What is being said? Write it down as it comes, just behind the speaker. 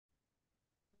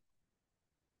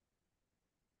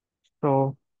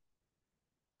So,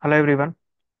 hello everyone.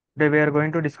 Today we are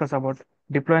going to discuss about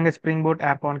deploying a Spring Boot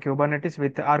app on Kubernetes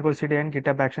with ArgoCD and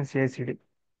GitHub Actions CI/CD.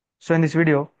 So, in this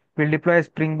video, we'll deploy a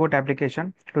Spring Boot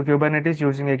application to Kubernetes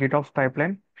using a GitOps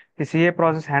pipeline. The CA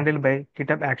process handled by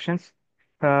GitHub Actions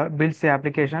builds the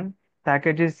application,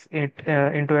 packages it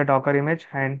into a Docker image,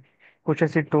 and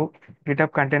pushes it to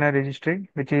GitHub Container Registry,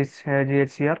 which is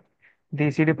GHCR. The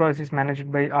CD process is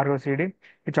managed by ArgoCD,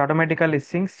 which automatically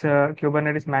syncs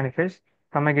Kubernetes manifest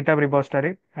from a GitHub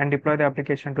repository and deploy the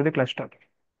application to the cluster.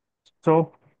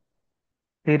 So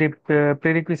the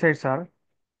prerequisites are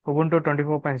Ubuntu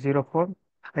 24.04,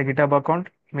 a GitHub account,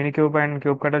 Minikube and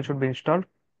kubectl should be installed,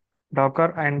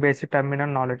 Docker and basic terminal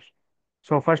knowledge.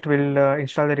 So first we'll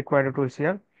install the required tools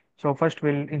here. So first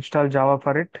we'll install Java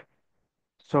for it.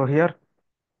 So here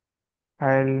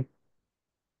I'll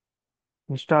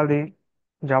install the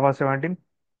Java 17.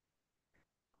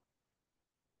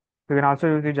 We can also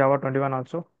use the Java 21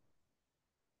 also.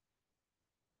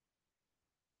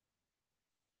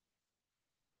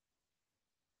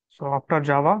 So after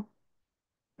Java,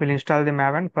 we'll install the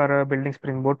Maven for building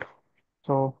Spring Boot.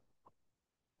 So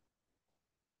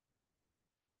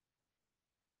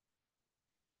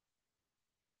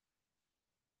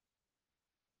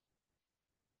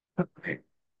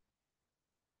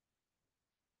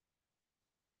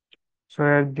so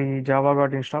here the Java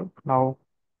got installed. Now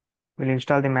we'll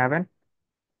install the Maven.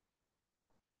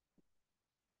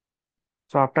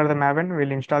 So after the Maven,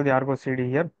 we'll install the Argo CD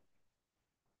here.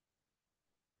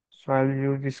 So I'll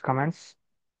use these commands.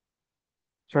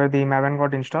 So the Maven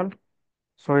got installed.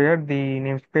 So here the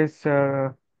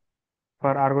namespace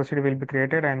for Argo CD will be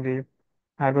created and the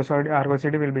Argo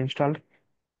CD will be installed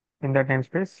in that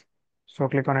namespace. So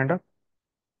click on enter.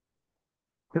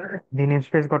 The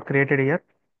namespace got created here.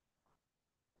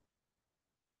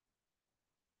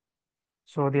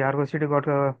 So the Argo CD got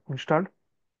installed.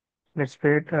 Let's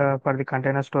wait for the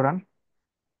containers to run.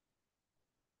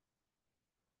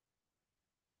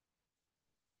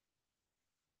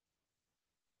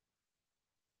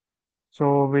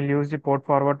 So we'll use the port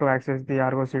forward to access the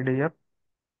Argo CD here.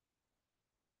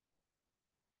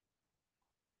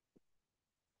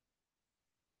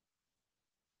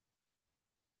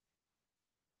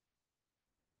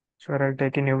 So I'll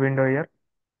take a new window here.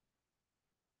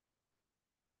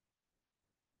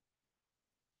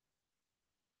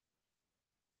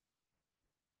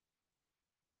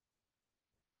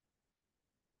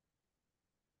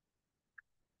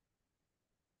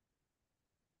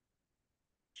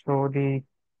 So the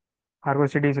Argo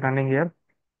CD is running here.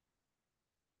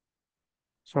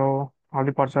 So all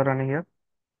the pods are running here.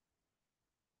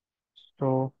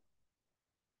 So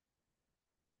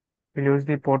we'll use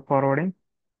the port forwarding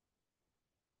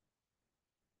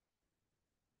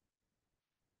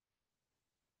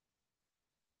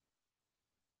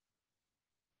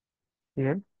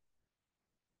here.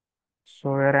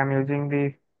 So here I'm using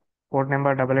the port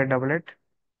number 8888.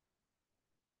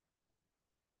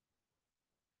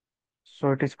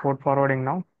 So it is port forwarding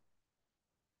now.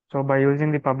 So by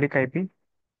using the public IP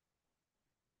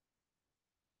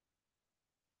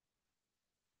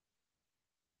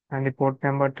and the port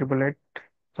number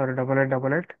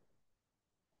 8888,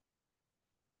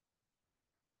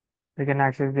 we can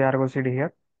access the Argo CD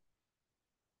here.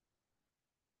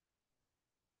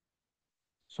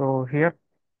 So here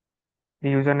the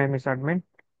username is admin,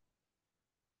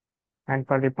 and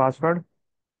for the password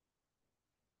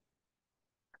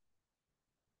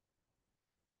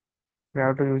we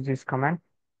have to use this command.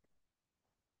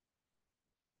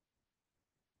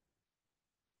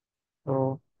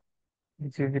 So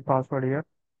this is the password here.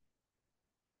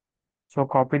 So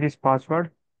copy this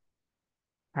password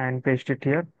and paste it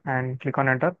here and click on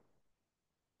enter.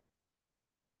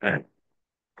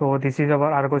 So this is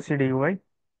our Argo CD UI.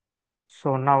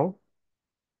 So now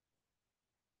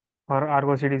our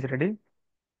Argo CD is ready.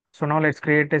 So now let's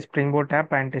create a Spring Boot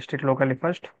app and test it locally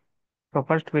first. So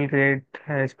first we'll create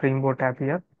a Spring Boot app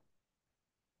here.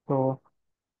 So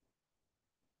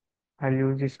I'll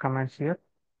use these commands here.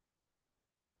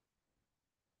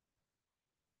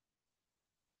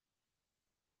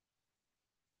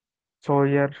 So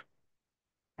here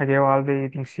I gave all the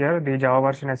things here. The Java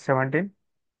version is 17,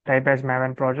 type as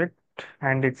Maven project,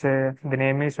 and the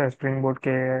name is Spring Boot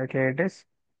K8s.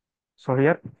 So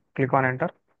here click on enter.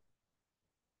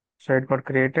 So it got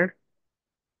created.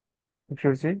 If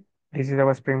you see, this is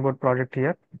our Spring Boot project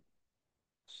here.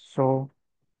 So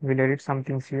we'll edit some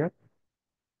things here.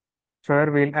 So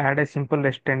here we'll add a simple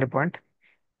REST endpoint.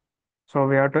 So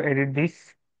we have to edit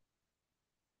this.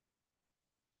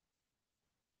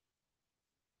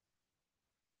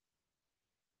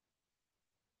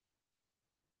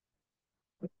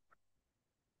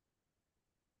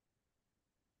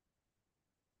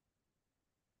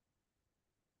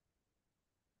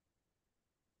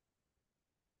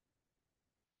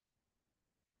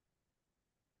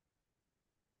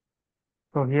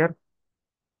 So here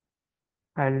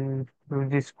I'll use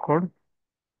this code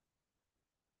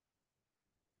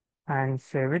and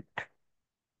save it.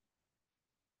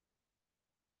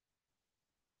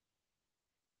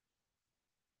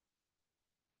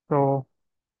 So,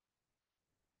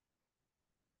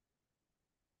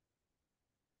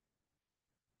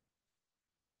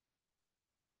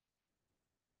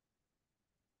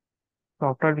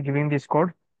 after giving this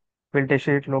code, we'll test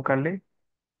it locally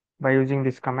by using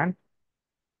this command.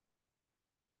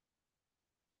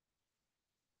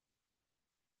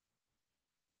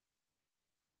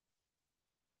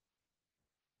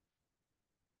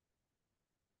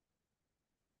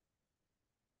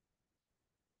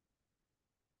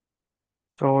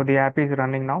 So the app is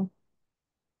running now.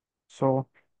 So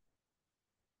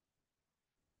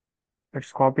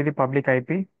let's copy the public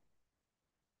IP.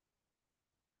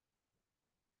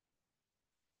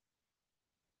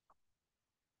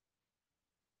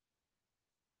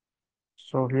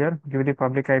 So here, give the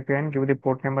public IP and give the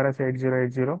port number as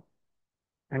 8080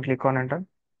 and click on enter.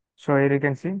 So here you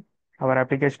can see our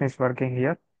application is working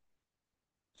here.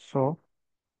 So,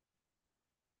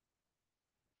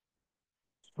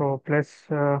 so plus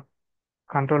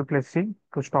Control plus C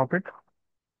to stop it.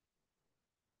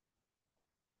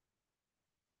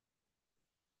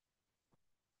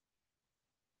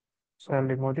 So I'll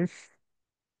remove this.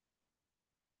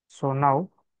 So now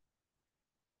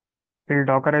we'll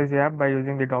Dockerize the app by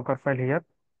using the Docker file here.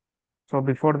 So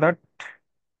before that,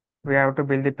 we have to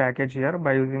build the package here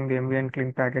by using the mvn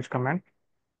clean package command.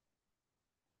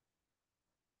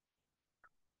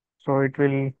 So it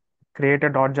will create a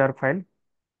 .jar file.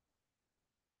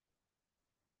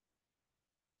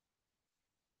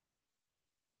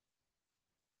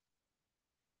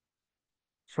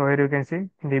 So here you can see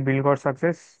the build got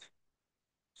success.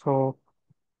 So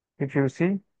if you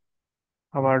see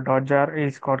our .jar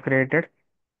is got created.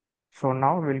 So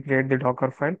now we'll create the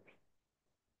Docker file.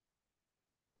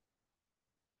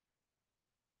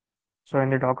 So in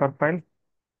the Docker file,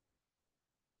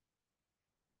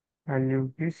 I'll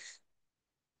use this.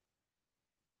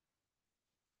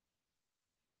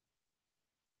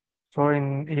 So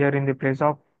in here in the place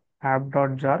of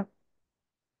app.jar,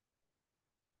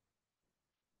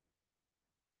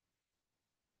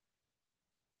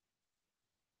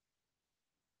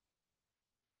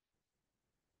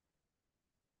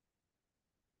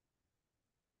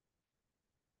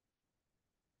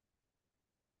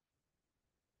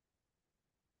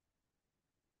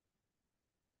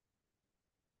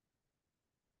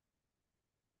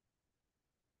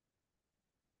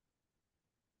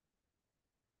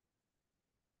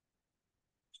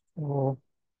 so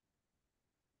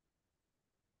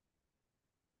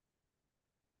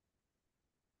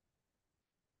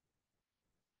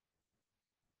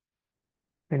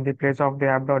in the place of the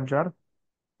app.jar,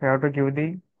 we have to give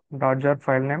the .jar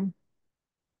file name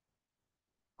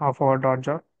of our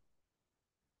 .jar.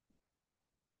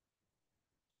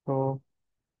 So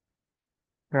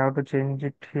we have to change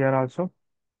it here also.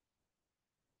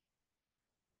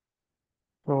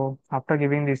 So after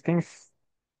giving these things,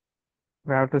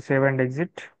 we have to save and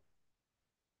exit.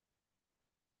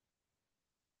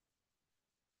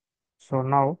 So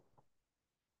now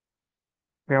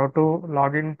we have to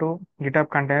log into GitHub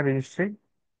container registry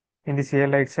in the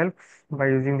CLI itself by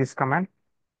using this command.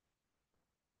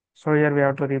 So here we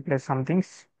have to replace some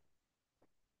things.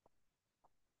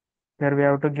 Here we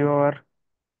have to give our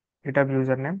GitHub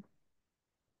username.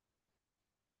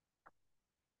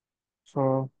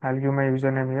 So I'll give my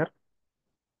username here.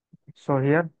 So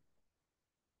here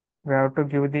we have to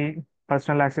give the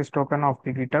personal access token of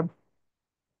the GitHub.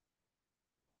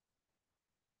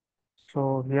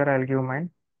 So here I'll give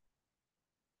mine.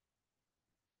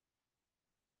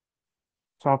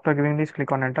 So after giving this,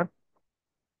 click on enter.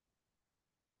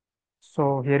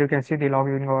 So here you can see the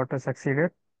login got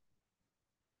succeeded.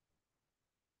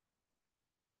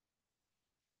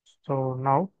 So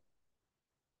now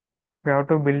we have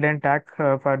to build and tag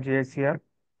for JSCR.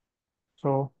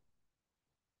 So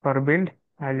for build,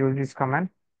 I'll use this command.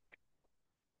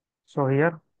 So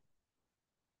here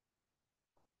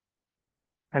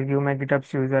I'll give my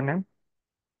GitHub's username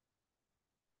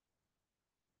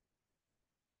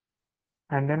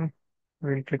and then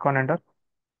we'll click on enter.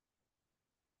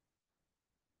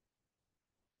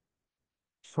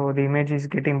 So the image is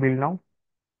getting built now.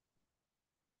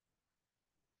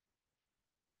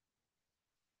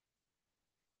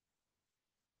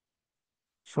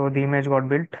 So the image got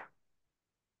built.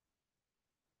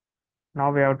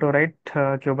 Now we have to write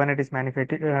Kubernetes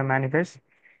manifest,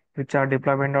 which are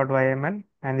deployment.yml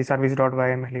and the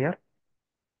service.yml here.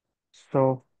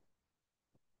 So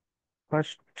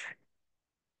first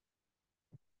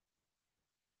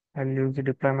I'll use the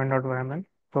deployment.yml.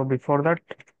 So before that,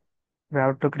 we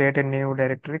have to create a new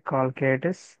directory called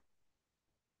Kubernetes.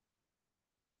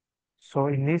 So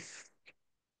in this,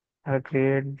 I'll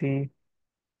create the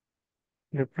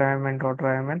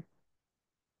deployment.yml.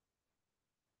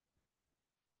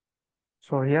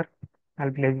 So here,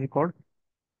 I'll place the code.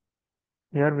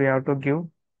 Here we have to give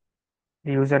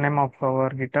the username of our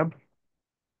GitHub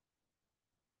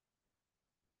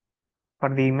for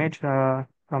the image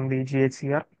from the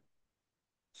GHCR.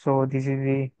 So this is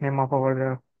the name of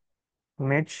our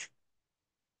image.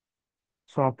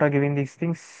 So after giving these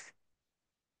things,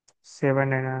 save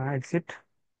and exit.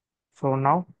 So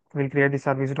now we'll create the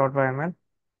service.yml.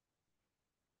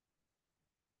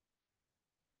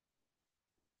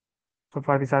 So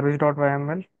for the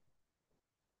service.yml,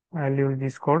 I'll use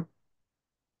this code.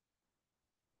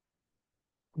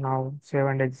 Now save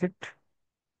and exit.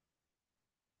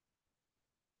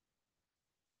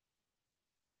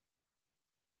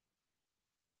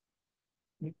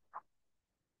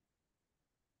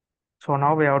 So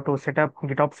now we have to set up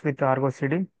GitOps with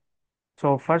ArgoCD.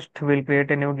 So first we'll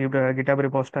create a new GitHub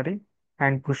repository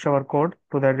and push our code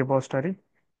to that repository.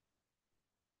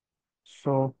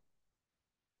 So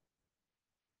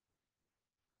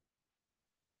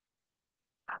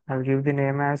I'll give the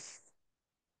name as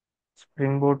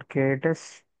Spring Boot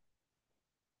Kubernetes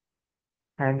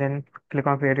and then click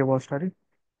on create repository.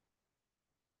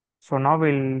 So now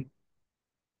we'll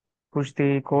push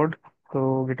the code to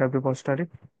GitHub repository.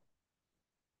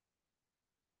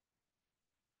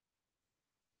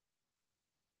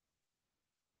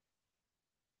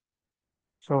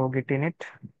 So git init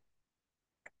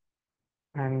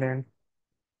and then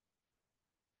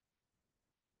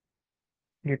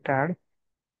git add.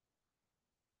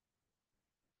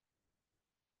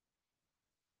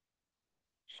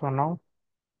 So now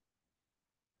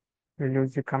we'll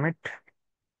use the commit.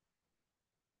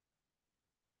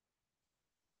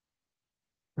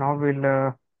 Now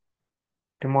we'll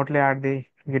remotely add the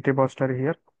git repository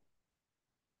here.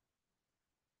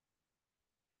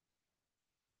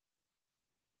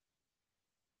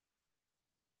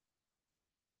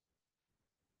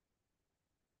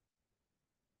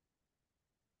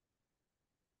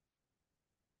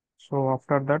 So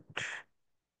after that,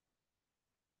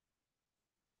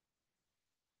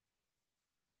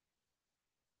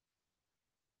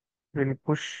 we'll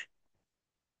push.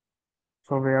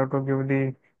 So we have to give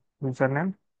the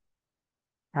username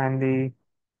and the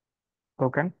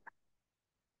token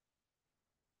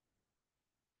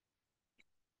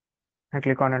and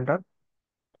click on enter.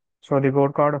 So the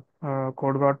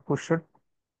code got pushed to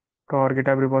our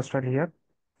GitHub repository here.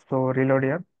 So reload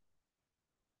here.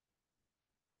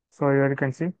 So here you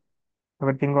can see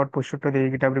everything got pushed to the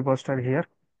GitHub repository here.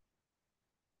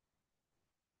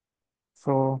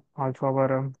 So also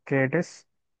our Kubernetes.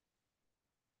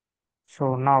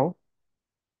 So now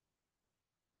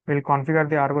we'll configure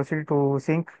the ArgoCD to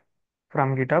sync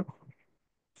from GitHub.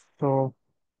 So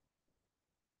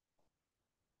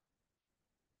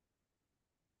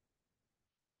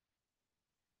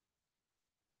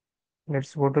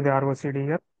let's go to the ArgoCD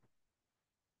here.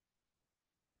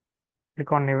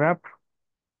 Click on new app,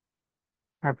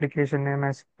 application name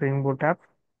as Spring Boot app,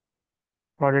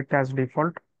 project as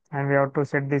default, and we have to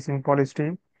set this in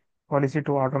policy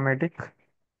to automatic.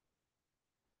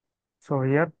 So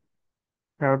here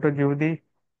we have to give the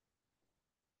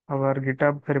our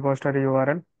GitHub repository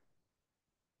URL.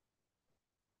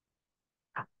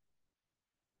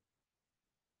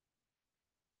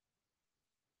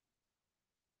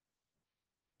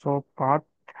 So path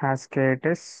has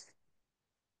Kubernetes.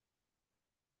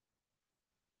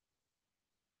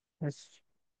 Yes.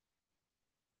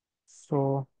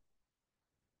 So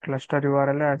cluster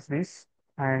URL as this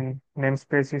and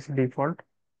namespace is default.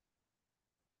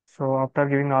 So after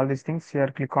giving all these things here,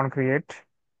 click on create.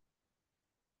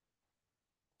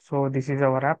 So this is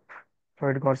our app. So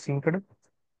it got synced.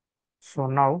 So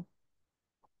now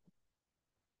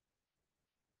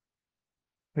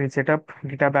we'll set up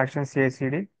GitHub Actions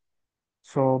CI/CD.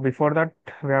 So before that,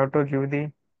 we have to give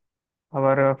the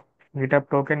our GitHub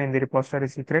token in the repository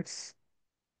secrets.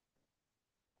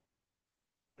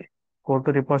 Go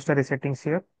to repository settings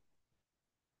here.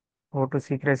 Go to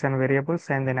secrets and variables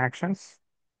and then actions.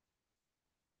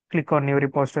 Click on new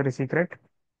repository secret.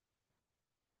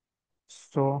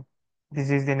 So this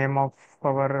is the name of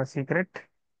our secret.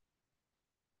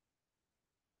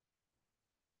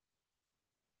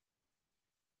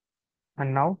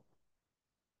 And now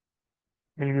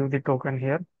we'll give the token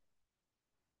here.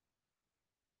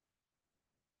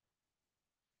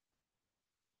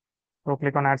 So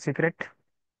click on add secret.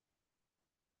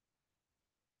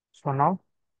 So now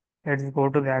Let's go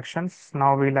to the actions.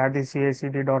 Now we'll add the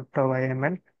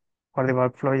cacd.yml for the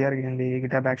workflow here in the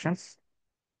GitHub Actions.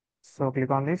 So click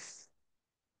on this.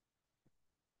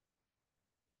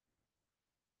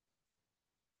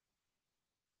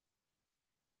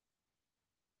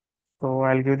 So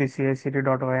I'll give the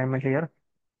cacd.yml here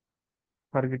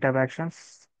for GitHub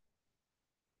Actions.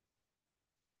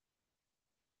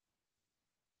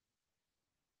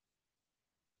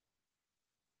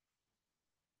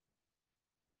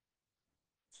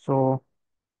 So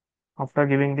after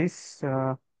giving this,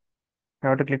 you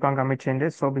have to click on commit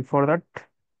changes. So before that,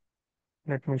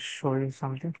 let me show you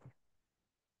something.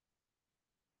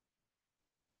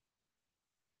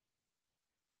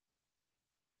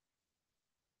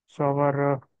 So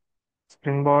our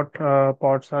Springboard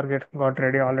pods are got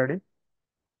ready already.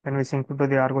 Then we sync to the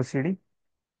ArgoCD.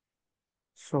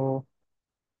 So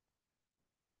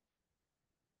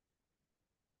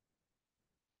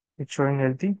it's showing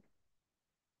healthy.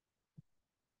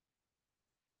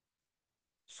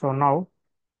 So now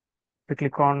we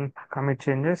click on commit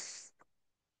changes.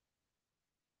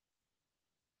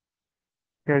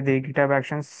 Here the GitHub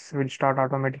actions will start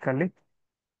automatically.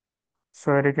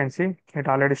 So here you can see it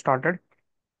already started.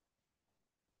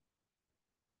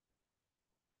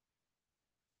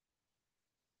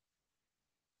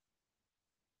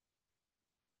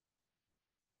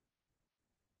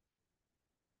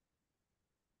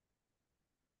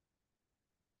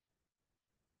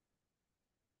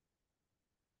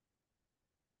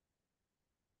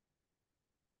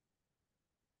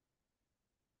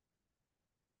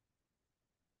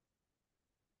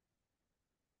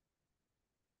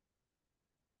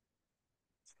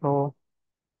 So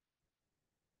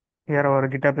here our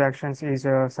GitHub actions is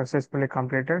successfully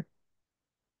completed.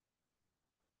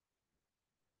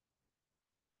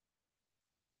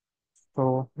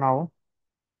 So now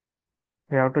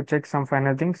we have to check some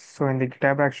final things. So in the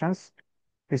GitHub actions,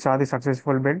 we saw the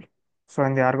successful build. So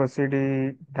in the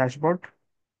ArgoCD dashboard,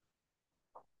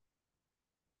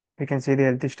 we can see the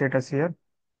healthy status here.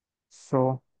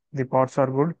 So the pods are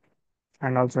good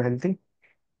and also healthy.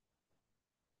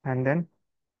 And then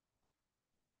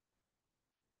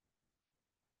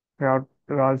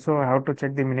we also have to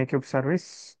check the Minikube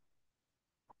service.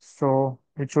 So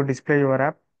it should display your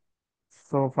app.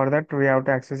 So for that, we have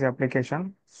to access the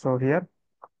application. So here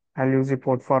I'll use the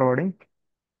port forwarding.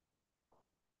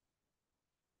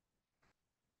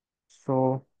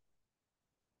 So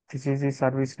this is the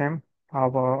service name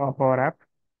of our app.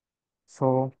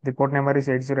 So the port number is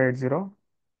 8080.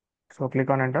 So click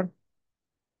on enter.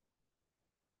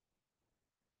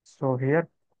 So here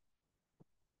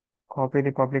copy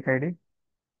the public ID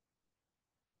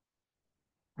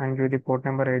and give the port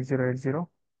number 8080.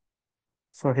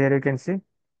 So here you can see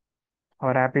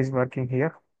our app is working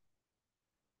here.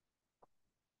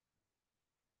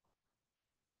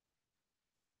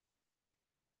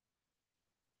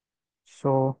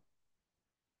 So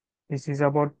this is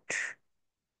about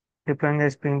deploying a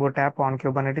Spring Boot app on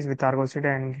Kubernetes with ArgoCD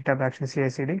and GitHub Actions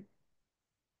CI/CD.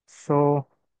 So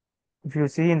if you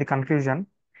see in the conclusion,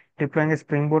 deploying a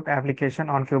Spring Boot application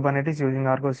on Kubernetes using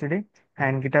ArgoCD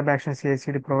and GitHub Actions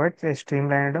CI/CD provides a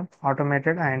streamlined,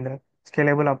 automated, and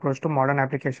scalable approach to modern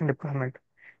application deployment.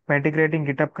 By integrating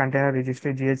GitHub Container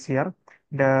Registry (GHCR),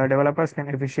 the developers can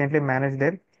efficiently manage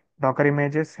their Docker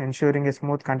images, ensuring a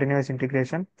smooth continuous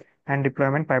integration and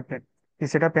deployment pipeline. The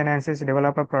setup enhances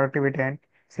developer productivity and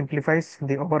simplifies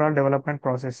the overall development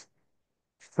process,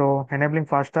 so enabling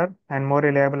faster and more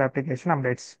reliable application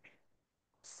updates.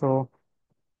 So,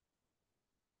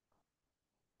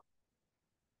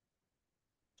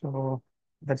 so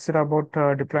that's it about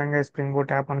deploying a Spring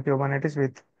Boot app on Kubernetes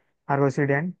with Argo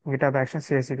CD and GitHub Actions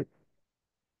CI/CD.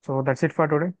 So that's it for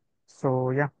today.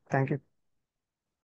 So yeah, thank you.